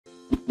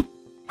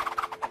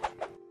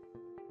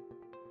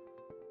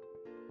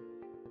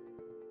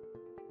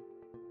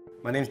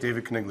My name is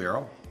David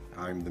Conigliaro.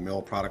 I'm the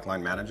mill product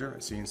line manager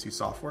at CNC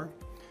Software.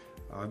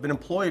 I've been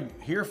employed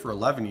here for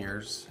 11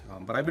 years,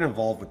 but I've been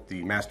involved with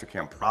the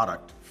Mastercam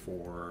product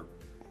for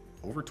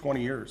over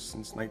 20 years,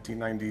 since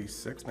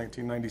 1996,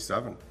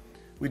 1997.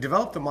 We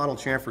developed the model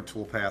chamfer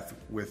toolpath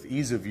with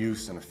ease of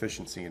use and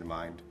efficiency in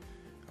mind.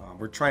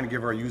 We're trying to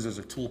give our users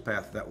a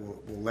toolpath that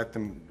will let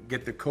them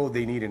get the code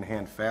they need in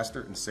hand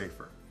faster and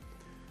safer.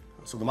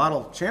 So the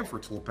model chamfer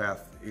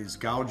toolpath is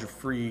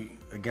gouge-free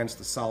against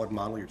the solid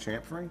model you're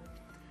chamfering,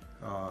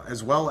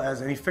 as well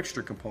as any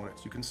fixture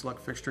components. You can select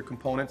fixture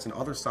components and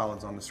other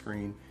solids on the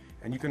screen,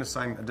 and you can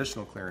assign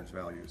additional clearance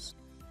values.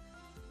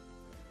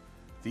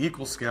 The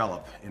Equal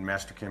Scallop in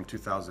Mastercam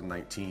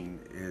 2019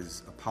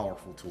 is a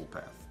powerful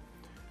toolpath.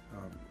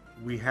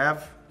 We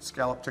have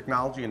scallop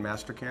technology in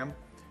Mastercam.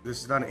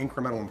 This is not an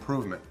incremental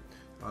improvement.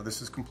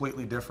 This is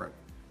completely different.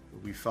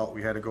 We felt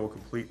we had to go a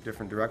complete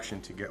different direction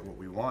to get what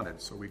we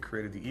wanted, so we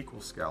created the Equal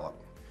Scallop.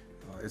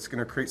 It's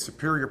going to create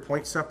superior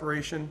point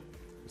separation.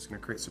 It's going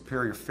to create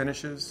superior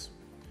finishes.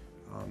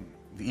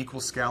 The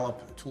Equal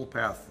Scallop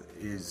toolpath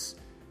is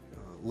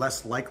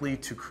less likely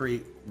to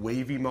create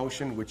wavy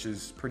motion, which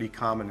is pretty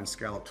common in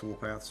scallop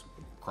toolpaths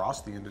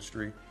across the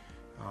industry.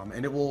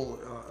 And it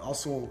will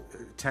also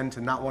tend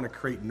to not want to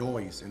create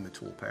noise in the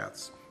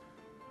toolpaths.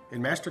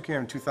 In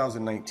Mastercam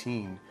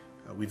 2019,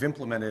 we've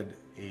implemented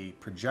a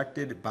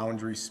projected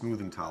boundary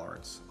smoothing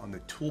tolerance on the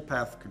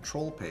toolpath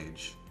control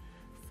page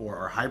for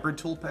our hybrid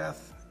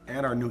toolpath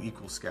and our new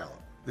Equal Scallop.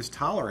 This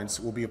tolerance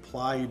will be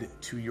applied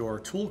to your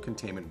tool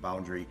containment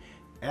boundary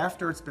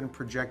after it's been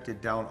projected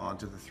down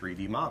onto the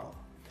 3D model.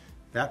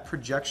 That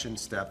projection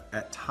step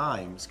at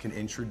times can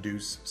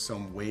introduce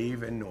some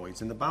wave and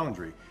noise in the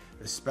boundary,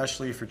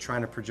 especially if you're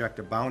trying to project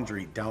a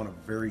boundary down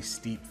a very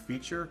steep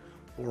feature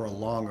or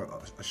along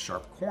a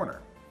sharp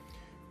corner.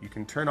 You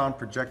can turn on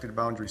projected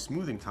boundary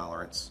smoothing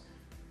tolerance,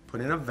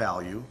 put in a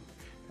value,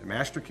 and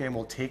Mastercam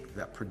will take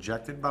that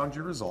projected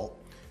boundary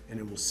result and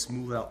it will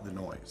smooth out the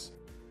noise.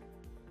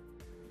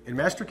 In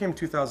Mastercam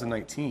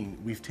 2019,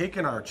 we've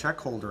taken our check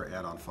holder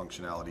add-on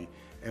functionality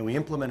and we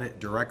implement it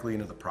directly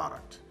into the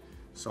product.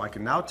 So I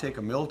can now take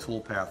a mill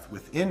toolpath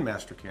within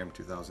Mastercam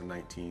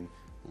 2019,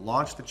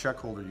 launch the check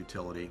holder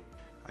utility.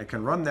 I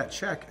can run that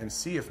check and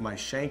see if my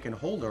shank and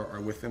holder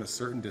are within a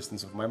certain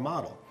distance of my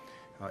model.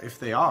 If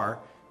they are,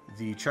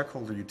 the check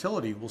holder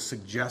utility will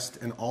suggest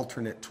an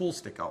alternate tool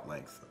stick out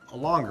length, a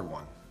longer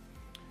one.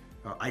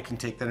 I can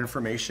take that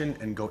information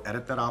and go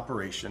edit that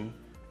operation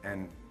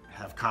and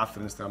have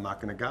confidence that I'm not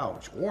going to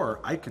gouge. Or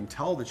I can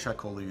tell the check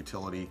holder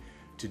utility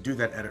to do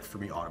that edit for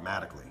me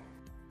automatically.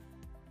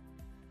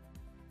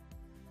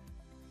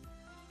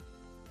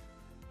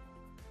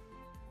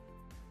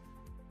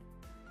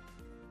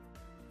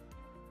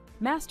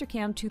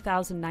 Mastercam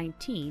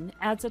 2019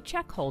 adds a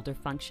check holder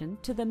function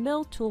to the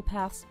Mill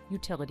Toolpaths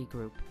utility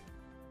group.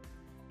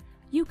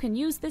 You can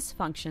use this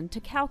function to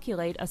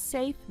calculate a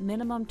safe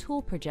minimum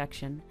tool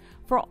projection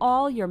for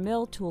all your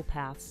mill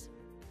toolpaths.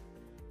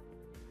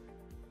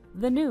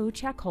 The new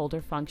check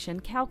holder function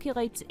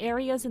calculates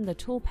areas in the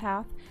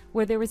toolpath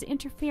where there is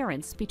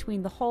interference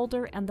between the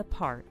holder and the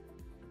part.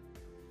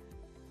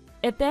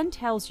 It then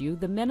tells you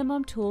the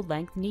minimum tool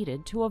length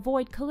needed to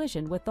avoid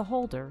collision with the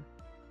holder.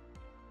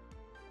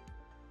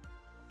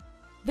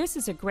 This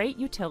is a great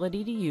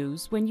utility to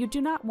use when you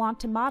do not want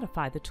to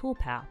modify the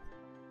toolpath,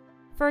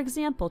 for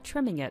example,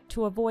 trimming it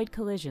to avoid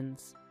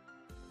collisions.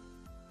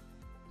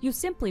 You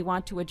simply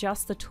want to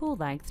adjust the tool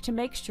length to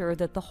make sure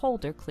that the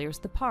holder clears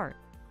the part.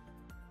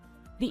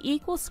 The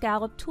Equal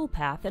Scallop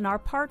toolpath in our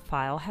part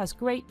file has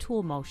great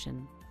tool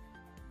motion,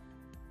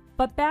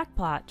 but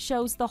backplot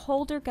shows the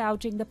holder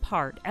gouging the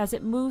part as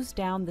it moves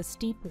down the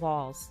steep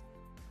walls.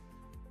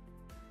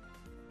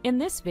 In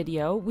this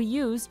video, we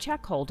use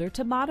check holder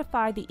to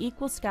modify the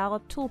Equal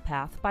Scallop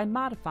toolpath by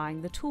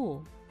modifying the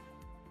tool.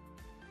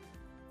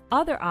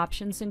 Other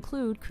options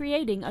include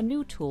creating a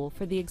new tool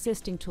for the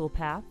existing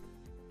toolpath,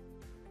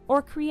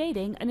 or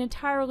creating an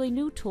entirely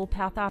new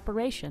toolpath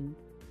operation,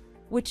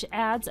 which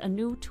adds a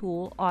new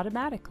tool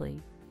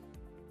automatically.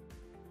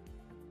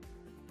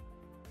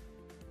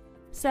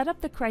 Set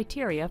up the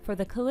criteria for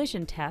the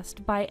collision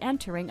test by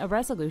entering a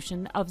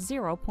resolution of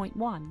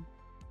 0.1.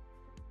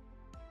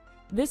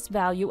 This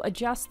value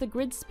adjusts the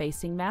grid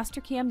spacing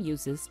Mastercam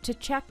uses to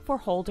check for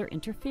holder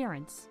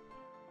interference.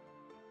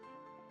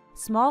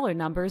 Smaller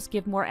numbers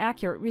give more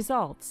accurate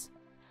results.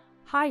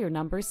 Higher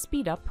numbers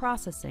speed up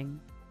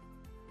processing.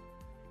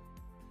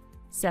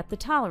 Set the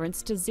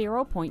tolerance to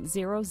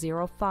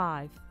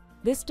 0.005.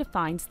 This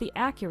defines the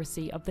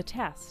accuracy of the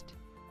test.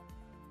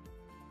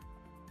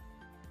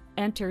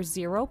 Enter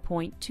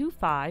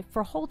 0.25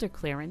 for holder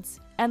clearance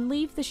and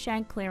leave the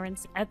shank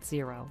clearance at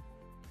 0.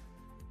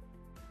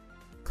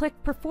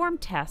 Click Perform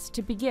Test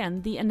to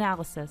begin the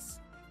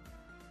analysis.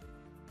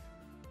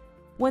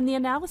 When the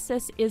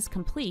analysis is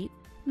complete,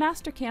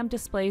 Mastercam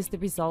displays the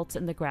results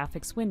in the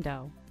graphics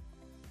window.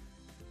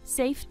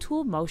 Safe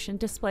tool motion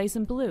displays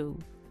in blue,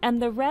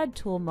 and the red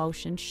tool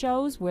motion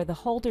shows where the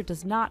holder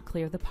does not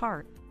clear the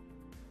part.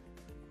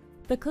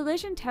 The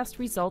collision test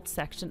results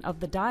section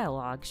of the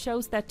dialog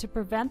shows that to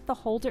prevent the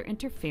holder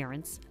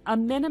interference, a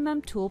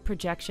minimum tool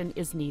projection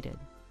is needed.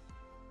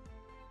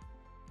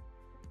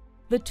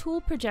 The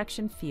tool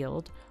projection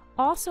field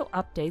also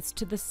updates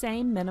to the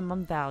same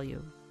minimum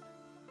value.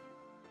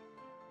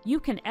 You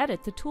can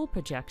edit the tool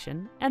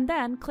projection and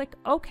then click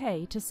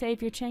OK to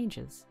save your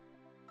changes.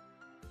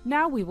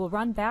 Now we will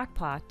run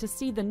backplot to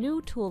see the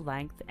new tool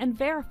length and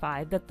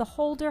verify that the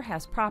holder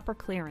has proper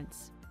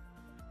clearance.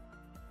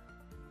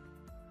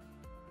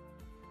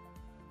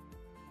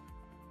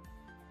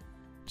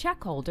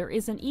 Check holder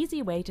is an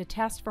easy way to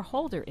test for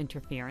holder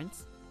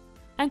interference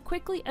and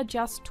quickly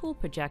adjust tool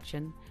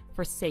projection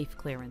for safe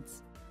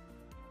clearance.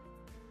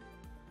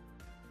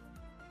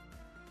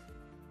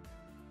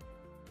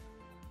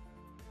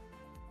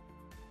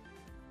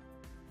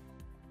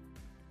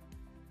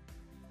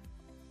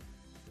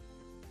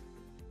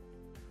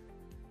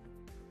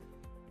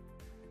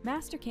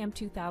 Mastercam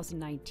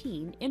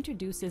 2019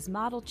 introduces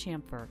Model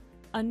Chamfer,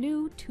 a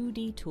new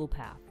 2D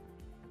toolpath.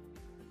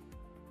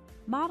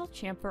 Model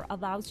Chamfer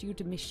allows you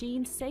to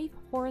machine safe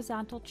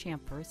horizontal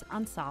chamfers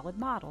on solid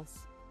models.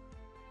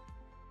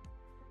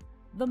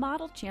 The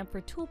Model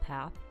Chamfer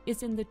toolpath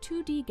is in the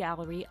 2D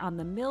gallery on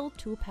the Mill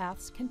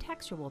Toolpaths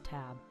Contextual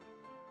tab.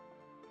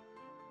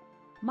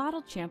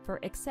 Model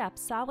Chamfer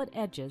accepts solid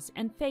edges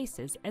and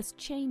faces as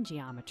chain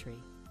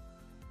geometry.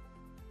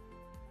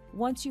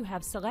 Once you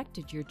have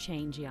selected your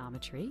chain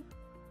geometry,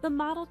 the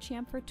Model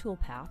Chamfer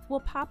toolpath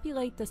will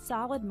populate the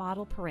solid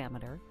model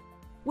parameter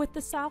with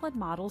the solid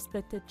models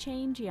that the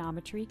chain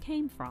geometry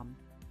came from.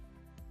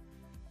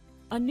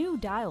 A new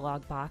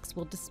dialog box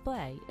will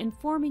display,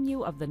 informing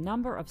you of the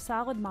number of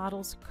solid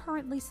models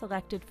currently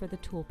selected for the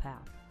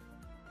toolpath.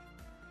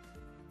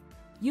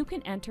 You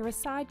can enter a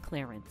side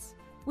clearance,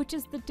 which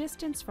is the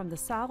distance from the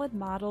solid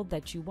model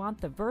that you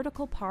want the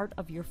vertical part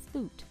of your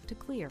flute to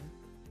clear.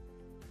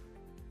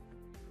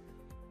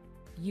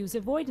 Use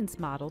avoidance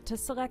model to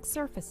select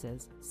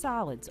surfaces,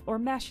 solids, or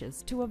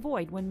meshes to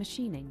avoid when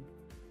machining.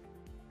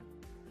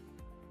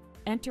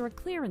 Enter a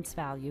clearance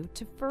value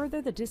to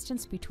further the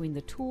distance between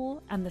the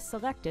tool and the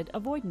selected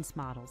avoidance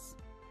models.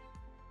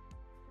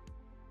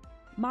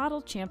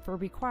 Model Chamfer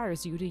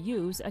requires you to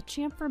use a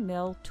chamfer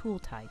mill tool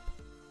type.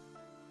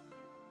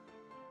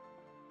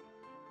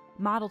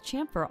 Model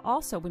Chamfer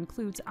also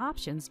includes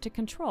options to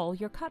control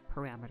your cut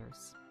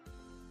parameters.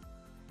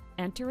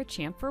 Enter a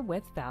chamfer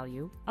width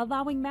value,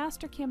 allowing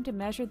Mastercam to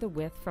measure the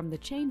width from the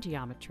chain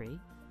geometry,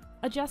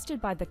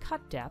 adjusted by the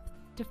cut depth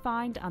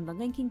defined on the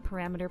linking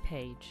parameter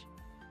page.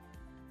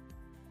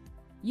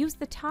 Use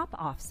the top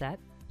offset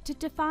to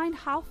define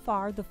how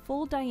far the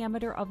full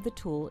diameter of the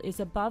tool is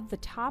above the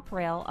top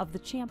rail of the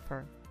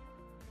chamfer.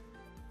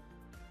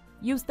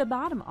 Use the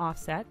bottom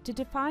offset to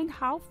define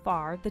how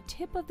far the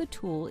tip of the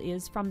tool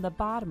is from the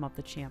bottom of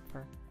the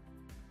chamfer.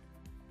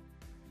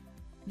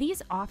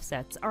 These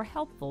offsets are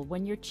helpful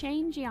when your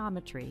chain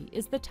geometry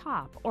is the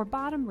top or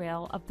bottom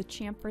rail of the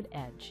chamfered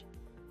edge.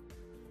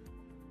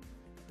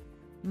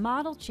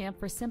 Model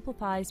Chamfer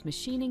simplifies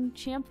machining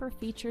chamfer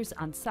features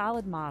on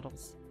solid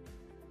models.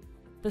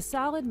 The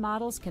solid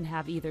models can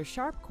have either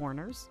sharp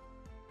corners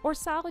or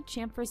solid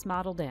chamfers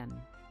modeled in.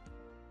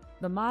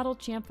 The Model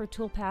Chamfer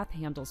toolpath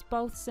handles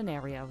both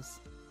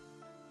scenarios.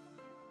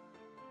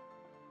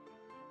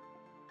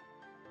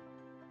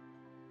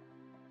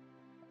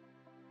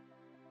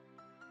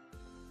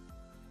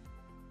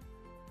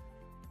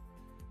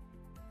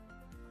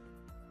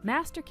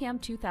 Mastercam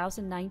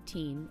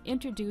 2019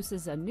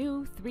 introduces a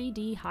new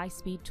 3D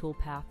high-speed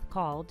toolpath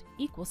called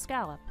Equal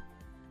Scallop.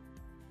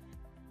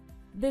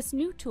 This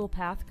new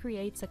toolpath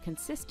creates a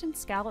consistent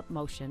scallop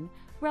motion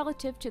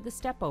relative to the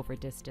step-over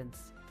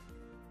distance.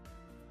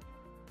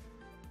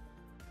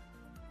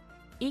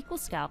 Equal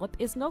Scallop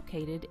is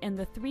located in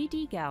the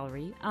 3D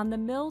gallery on the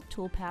Mill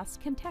Toolpaths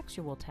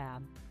Contextual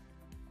tab.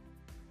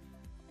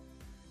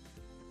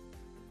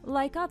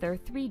 Like other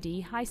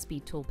 3D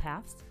high-speed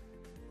toolpaths,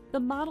 the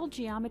Model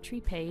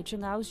Geometry page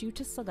allows you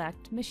to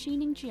select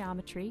machining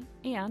geometry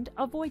and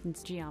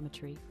avoidance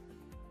geometry.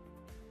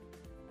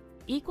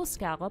 Equal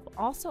Scallop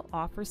also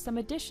offers some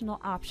additional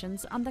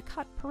options on the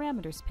Cut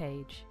Parameters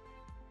page.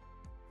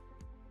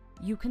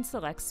 You can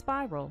select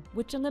Spiral,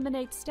 which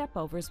eliminates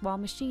step-overs while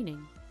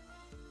machining.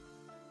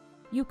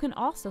 You can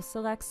also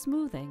select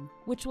Smoothing,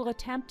 which will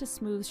attempt to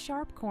smooth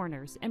sharp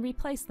corners and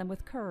replace them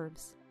with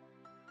curves.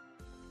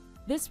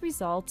 This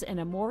results in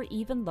a more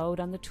even load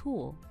on the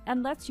tool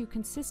and lets you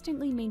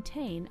consistently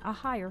maintain a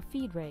higher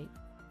feed rate.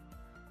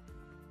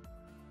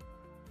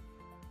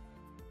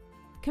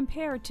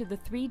 Compared to the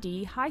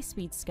 3D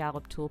high-speed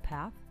scallop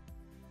toolpath,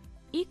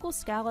 Equal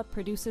Scallop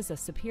produces a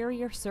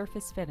superior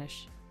surface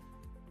finish.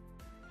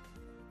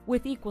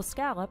 With Equal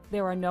Scallop,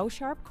 there are no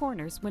sharp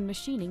corners when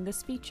machining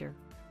this feature.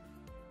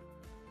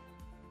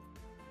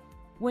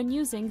 When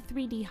using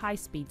 3D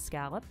high-speed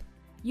scallop,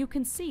 you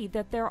can see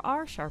that there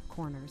are sharp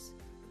corners.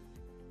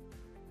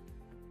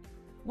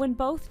 When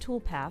both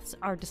toolpaths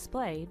are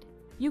displayed,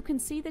 you can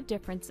see the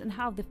difference in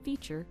how the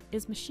feature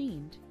is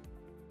machined.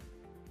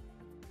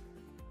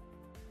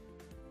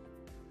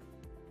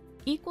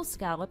 Equal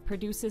Scallop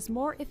produces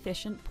more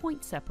efficient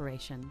point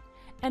separation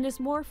and is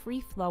more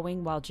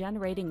free-flowing while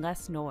generating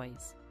less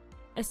noise,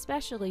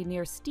 especially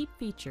near steep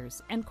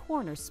features and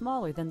corners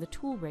smaller than the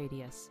tool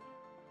radius.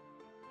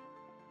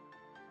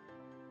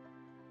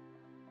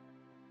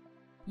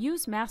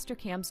 Use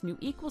Mastercam's new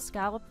Equal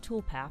Scallop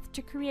toolpath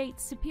to create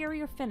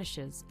superior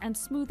finishes and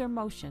smoother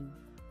motion.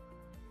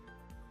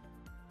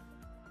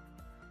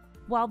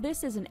 While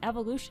this is an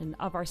evolution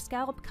of our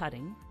scallop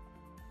cutting,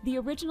 the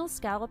original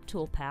scallop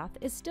toolpath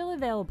is still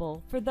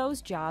available for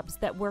those jobs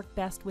that work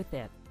best with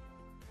it.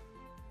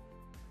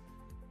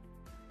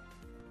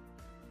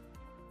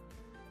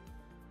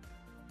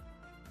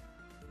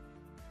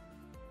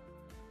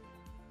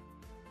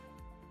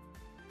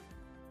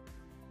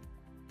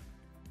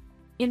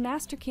 In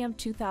Mastercam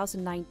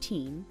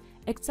 2019,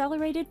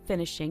 accelerated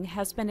finishing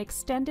has been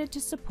extended to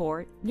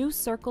support new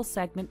circle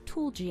segment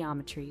tool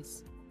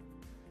geometries.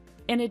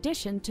 In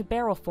addition to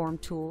barrel form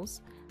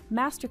tools,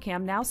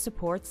 Mastercam now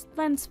supports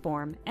lens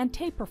form and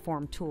taper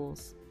form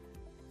tools.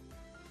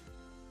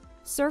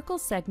 Circle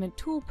segment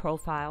tool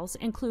profiles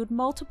include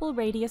multiple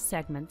radius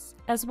segments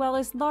as well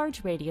as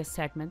large radius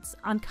segments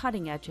on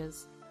cutting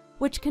edges,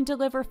 which can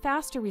deliver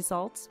faster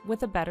results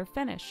with a better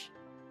finish.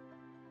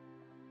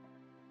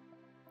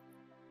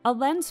 A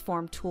lens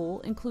form tool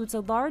includes a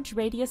large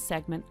radius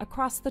segment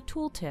across the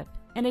tooltip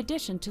in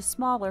addition to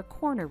smaller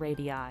corner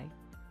radii.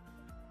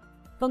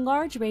 The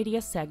large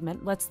radius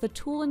segment lets the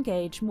tool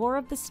engage more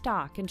of the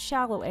stock in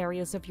shallow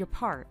areas of your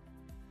part,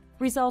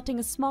 resulting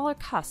in smaller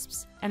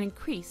cusps and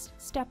increased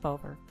step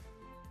over.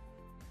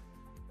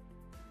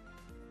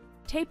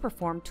 Taper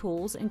form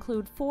tools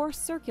include 4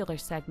 circular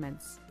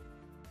segments.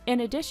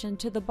 In addition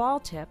to the ball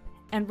tip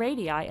and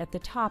radii at the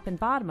top and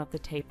bottom of the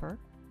taper,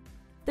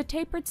 the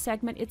tapered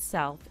segment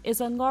itself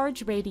is a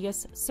large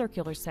radius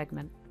circular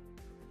segment.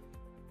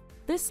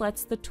 This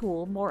lets the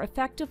tool more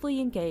effectively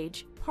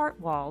engage part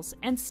walls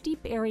and steep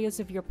areas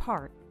of your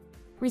part,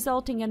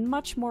 resulting in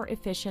much more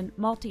efficient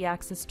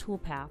multi-axis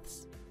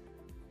toolpaths.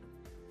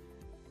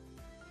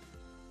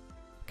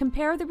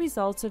 Compare the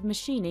results of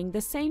machining the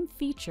same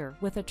feature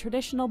with a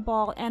traditional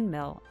ball end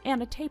mill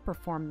and a taper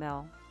form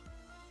mill.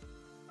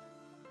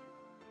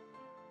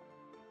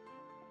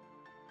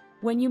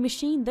 When you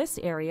machine this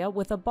area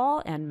with a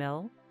ball end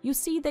mill, you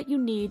see that you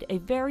need a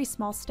very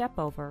small step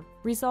over,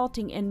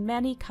 resulting in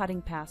many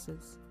cutting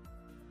passes.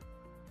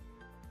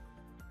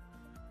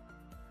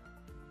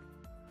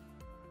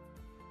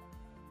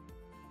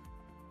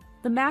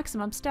 The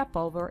maximum step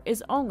over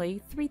is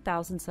only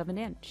 0.03 of an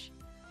inch.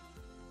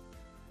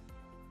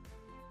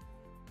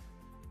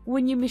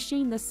 When you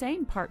machine the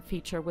same part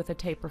feature with a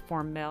taper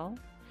form mill,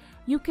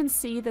 you can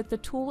see that the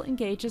tool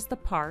engages the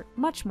part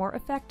much more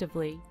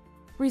effectively,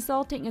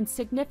 resulting in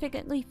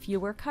significantly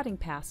fewer cutting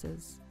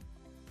passes.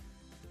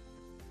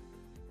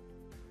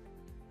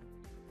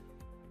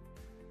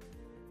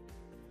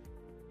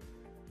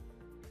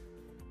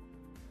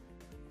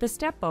 The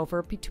step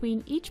over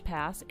between each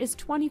pass is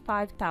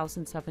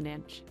 0.25 of an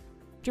inch,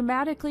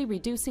 dramatically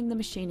reducing the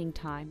machining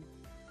time.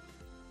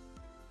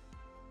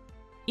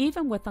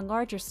 Even with a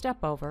larger step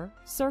over,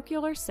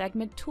 circular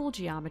segment tool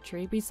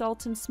geometry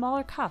results in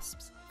smaller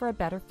cusps for a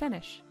better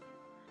finish.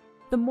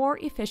 The more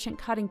efficient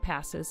cutting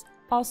passes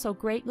also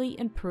greatly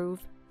improve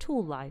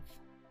tool life.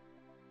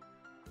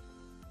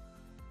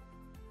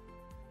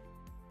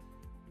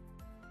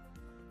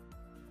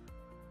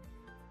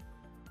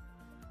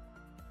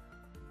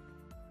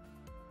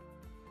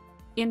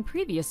 In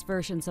previous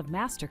versions of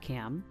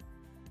Mastercam,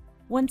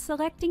 when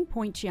selecting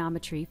point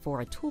geometry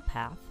for a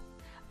toolpath,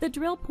 the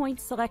drill point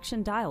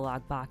selection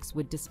dialog box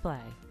would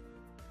display.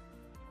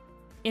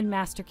 In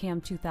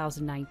Mastercam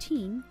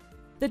 2019,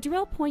 the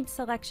drill point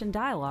selection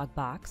dialog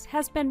box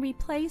has been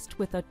replaced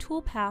with a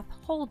toolpath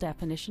hole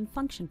definition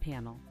function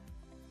panel.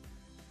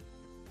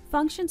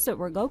 Functions that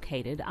were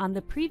located on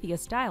the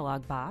previous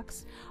dialog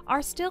box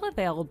are still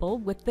available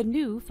with the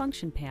new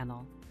function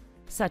panel,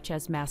 such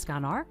as mask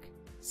on arc,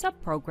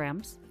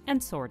 subprograms,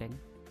 and sorting.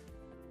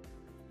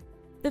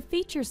 The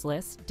features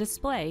list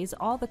displays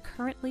all the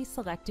currently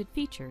selected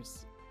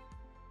features.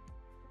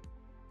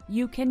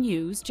 You can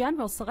use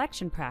general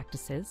selection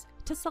practices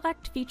to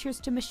select features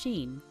to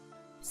machine,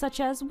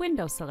 such as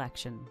window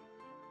selection.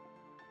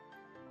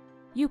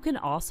 You can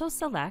also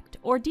select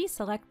or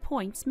deselect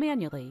points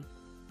manually.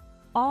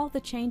 All the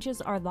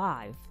changes are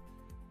live.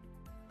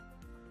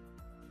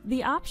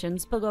 The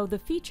options below the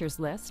features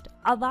list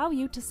allow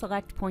you to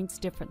select points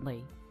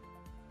differently,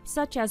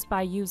 such as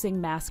by using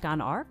mask on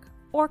arc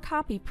or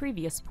copy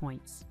previous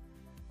points.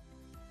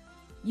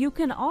 You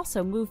can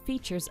also move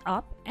features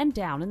up and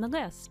down in the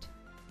list.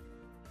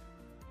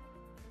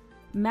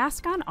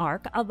 Mask on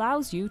arc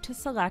allows you to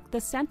select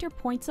the center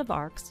points of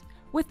arcs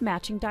with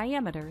matching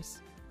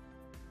diameters.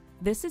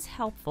 This is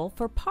helpful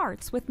for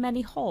parts with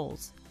many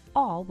holes,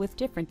 all with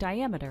different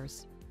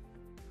diameters.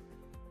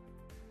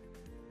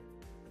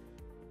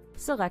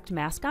 Select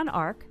mask on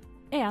arc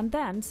and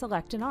then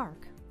select an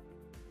arc.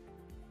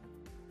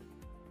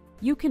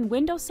 You can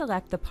window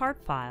select the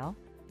part file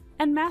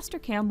and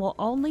Mastercam will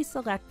only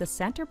select the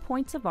center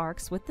points of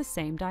arcs with the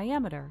same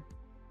diameter.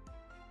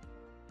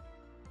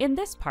 In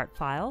this part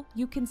file,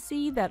 you can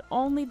see that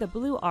only the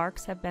blue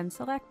arcs have been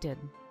selected.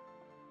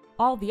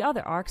 All the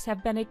other arcs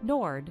have been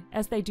ignored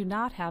as they do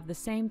not have the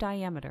same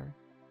diameter.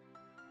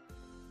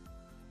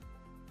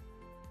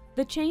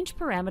 The Change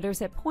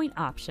Parameters at Point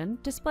option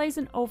displays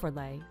an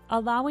overlay,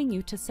 allowing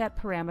you to set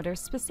parameters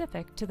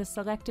specific to the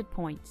selected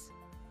points.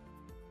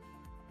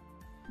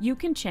 You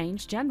can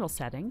change general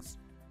settings,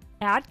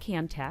 add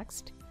can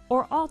text,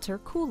 or alter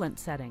coolant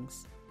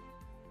settings.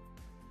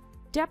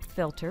 Depth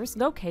filters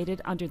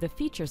located under the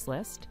Features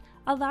list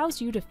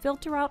allows you to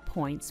filter out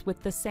points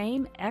with the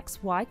same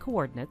X-Y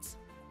coordinates,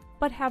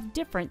 but have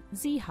different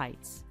Z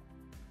heights.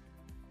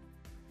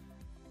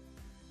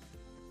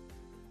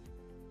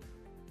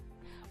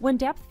 When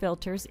Depth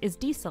Filters is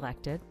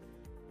deselected,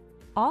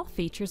 all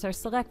features are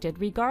selected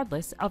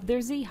regardless of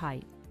their Z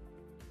height.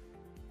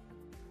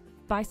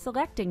 By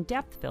selecting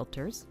Depth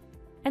Filters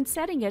and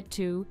setting it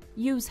to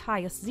Use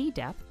Highest Z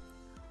Depth,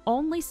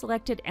 only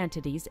selected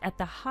entities at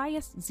the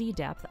highest Z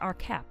depth are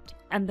kept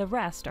and the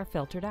rest are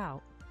filtered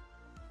out.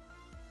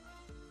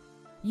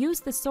 Use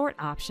the Sort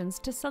options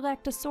to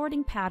select a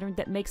sorting pattern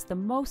that makes the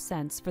most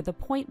sense for the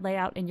point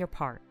layout in your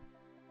part.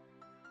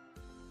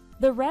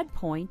 The red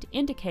point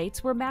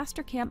indicates where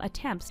Mastercam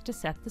attempts to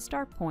set the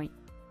start point.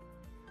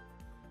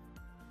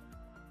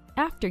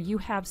 After you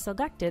have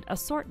selected a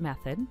sort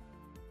method,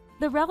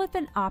 the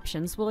relevant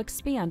options will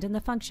expand in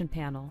the function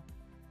panel.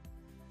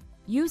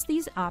 Use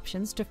these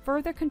options to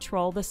further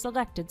control the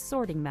selected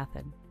sorting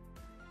method.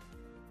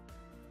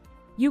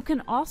 You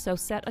can also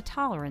set a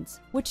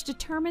tolerance, which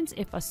determines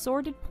if a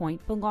sorted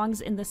point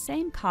belongs in the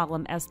same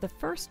column as the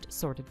first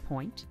sorted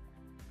point,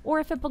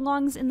 or if it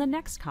belongs in the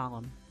next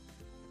column.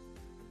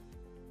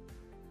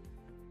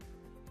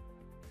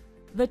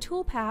 The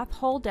Toolpath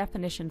Whole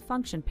Definition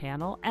function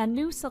panel and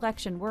new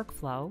selection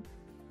workflow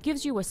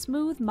gives you a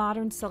smooth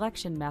modern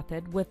selection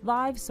method with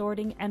live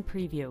sorting and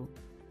preview.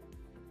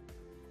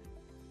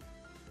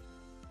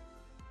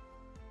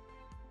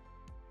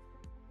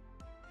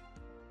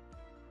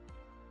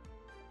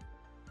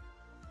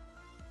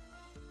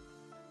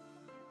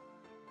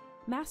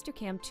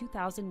 Mastercam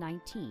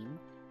 2019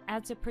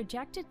 adds a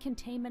projected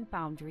containment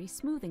boundary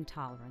smoothing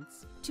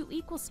tolerance to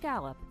Equal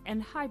Scallop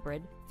and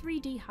Hybrid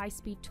 3D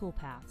high-speed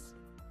toolpaths.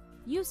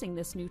 Using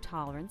this new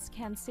tolerance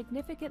can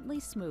significantly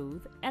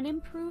smooth and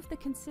improve the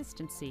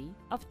consistency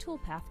of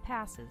toolpath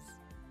passes.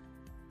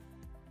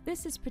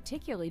 This is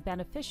particularly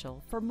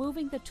beneficial for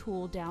moving the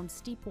tool down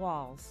steep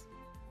walls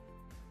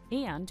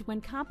and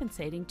when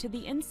compensating to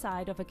the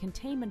inside of a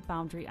containment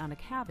boundary on a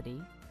cavity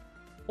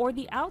or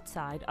the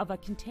outside of a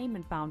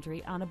containment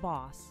boundary on a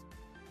boss.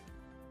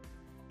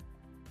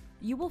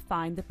 You will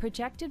find the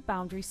projected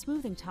boundary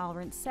smoothing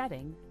tolerance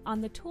setting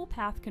on the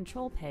toolpath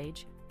control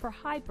page for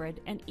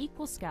Hybrid and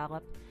Equal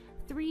Scallop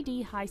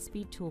 3D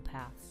high-speed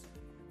toolpaths.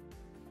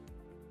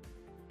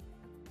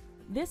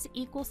 This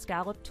Equal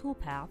Scallop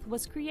toolpath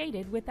was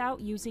created without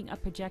using a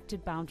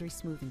projected boundary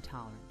smoothing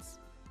tolerance.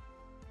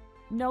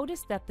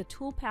 Notice that the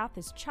toolpath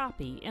is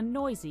choppy and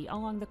noisy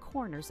along the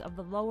corners of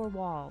the lower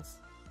walls.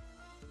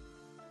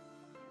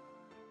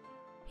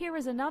 Here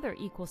is another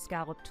Equal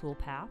Scallop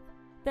toolpath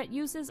that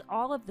uses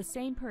all of the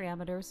same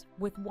parameters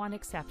with one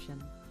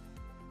exception.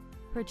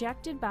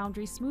 Projected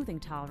boundary smoothing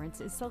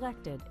tolerance is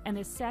selected and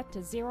is set to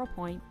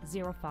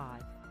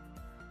 0.05.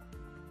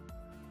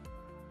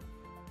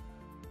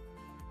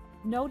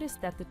 Notice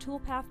that the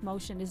toolpath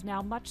motion is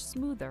now much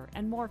smoother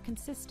and more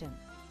consistent.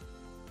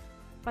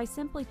 By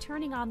simply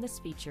turning on this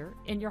feature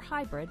in your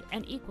Hybrid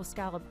and Equal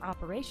Scallop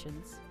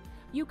operations,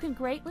 you can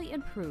greatly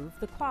improve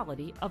the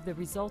quality of the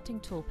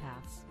resulting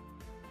toolpaths.